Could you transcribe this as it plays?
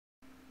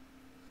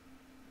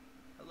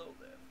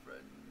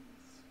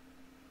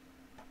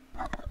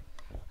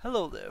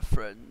Hello there,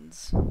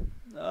 friends.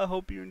 I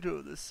hope you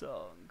enjoy this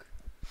song.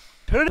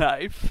 Turn a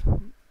knife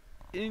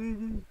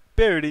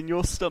buried in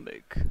your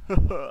stomach.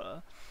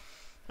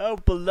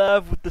 Help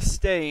alive with the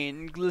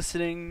stain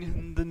glistening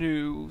in the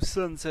new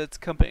sunsets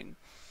coming.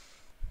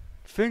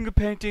 Finger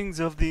paintings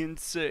of the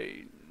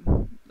insane.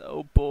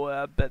 Oh boy,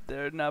 I bet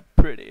they're not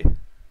pretty.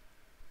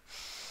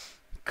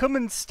 Come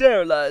and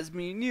sterilize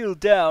me, kneel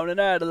down and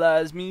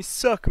idolize me,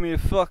 suck me,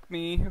 fuck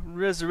me,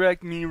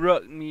 resurrect me,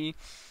 rut me,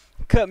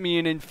 cut me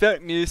and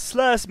infect me,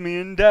 slice me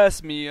and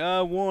dice me.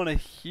 I wanna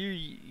hear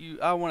you,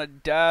 I wanna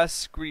die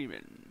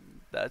screaming.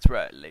 That's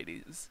right,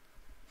 ladies.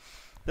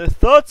 The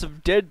thoughts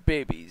of dead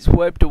babies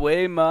wiped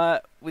away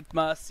with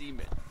my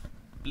semen.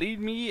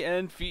 Bleed me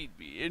and feed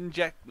me,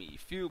 inject me,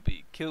 fuel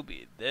me, kill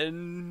me,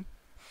 then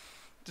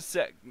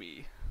dissect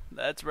me.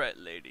 That's right,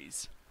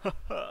 ladies. Ha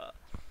ha.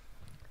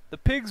 The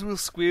pigs will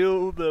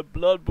squeal, the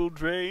blood will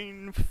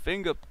drain,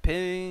 finger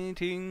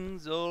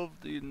paintings of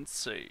the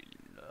insane.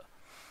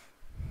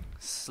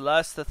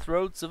 Slice the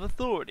throats of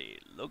authority,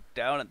 look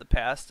down at the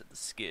past of the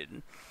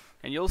skin,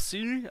 and you'll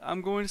see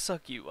I'm going to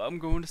suck you, I'm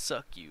going to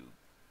suck you.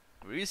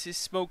 Greasy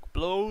smoke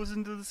blows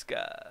into the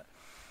sky.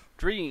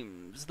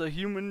 Dreams, the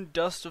human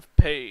dust of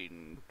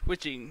pain,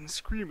 twitching,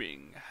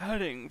 screaming,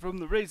 hiding from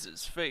the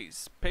razor's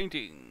face,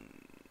 paintings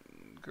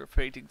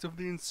of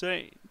the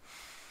insane.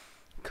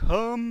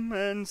 Come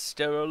and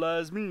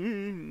sterilize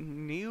me,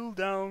 kneel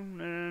down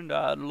and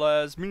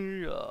idolize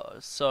me,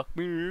 suck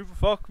me,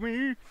 fuck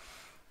me,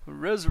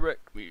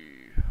 resurrect me,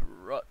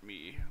 rot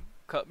me,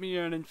 cut me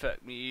and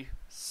infect me,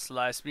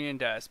 slice me and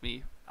dice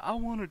me. I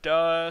wanna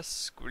die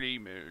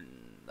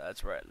screaming.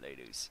 That's right,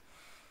 ladies.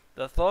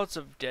 The thoughts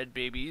of dead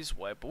babies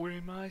wipe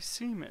away my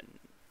semen,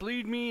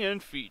 bleed me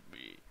and feed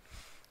me,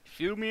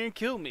 fuel me and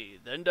kill me,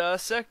 then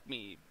dissect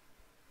me.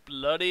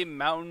 Bloody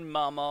mountain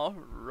mama,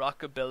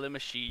 rockabilly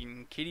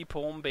machine, kitty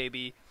porn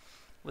baby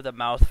with a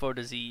mouth for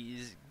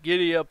disease.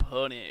 Giddy up,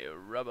 honey,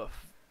 rubber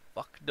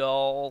fuck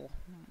doll.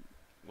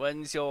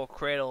 When's your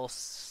cradle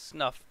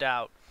snuffed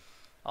out?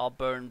 I'll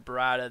burn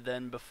brighter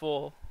than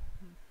before.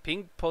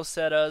 Pink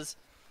posettas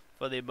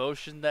for the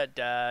emotion that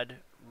died.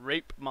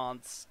 Rape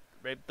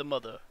the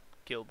mother,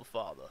 kill the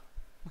father.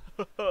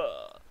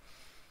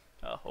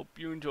 I hope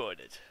you enjoyed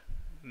it.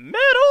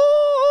 Metal!